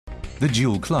the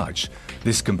dual clutch.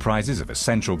 This comprises of a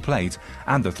central plate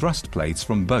and the thrust plates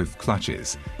from both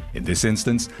clutches. In this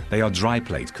instance, they are dry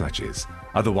plate clutches,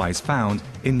 otherwise found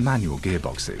in manual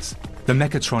gearboxes. The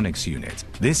mechatronics unit.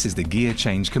 This is the gear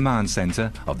change command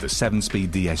center of the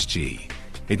 7-speed DSG.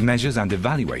 It measures and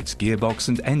evaluates gearbox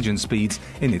and engine speeds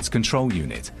in its control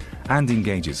unit and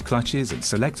engages clutches and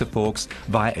selector forks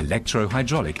via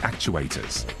electro-hydraulic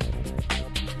actuators.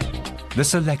 The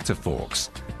selector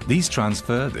forks. These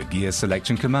transfer the gear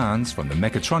selection commands from the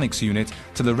mechatronics unit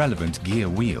to the relevant gear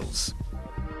wheels.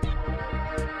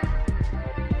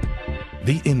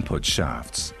 The input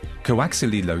shafts.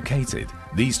 Coaxially located,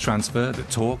 these transfer the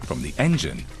torque from the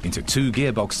engine into two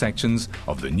gearbox sections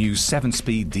of the new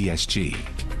 7-speed DSG.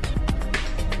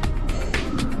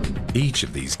 Each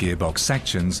of these gearbox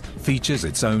sections features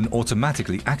its own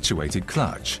automatically actuated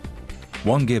clutch.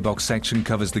 One gearbox section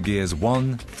covers the gears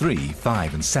 1, 3,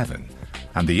 5 and 7,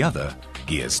 and the other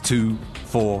gears 2,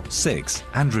 4, 6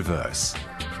 and reverse.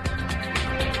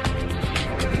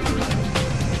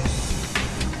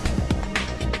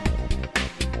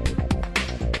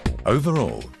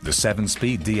 Overall, the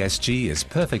 7-speed DSG is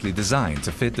perfectly designed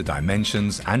to fit the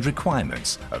dimensions and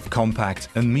requirements of compact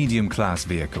and medium-class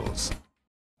vehicles.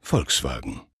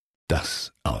 Volkswagen,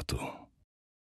 das Auto.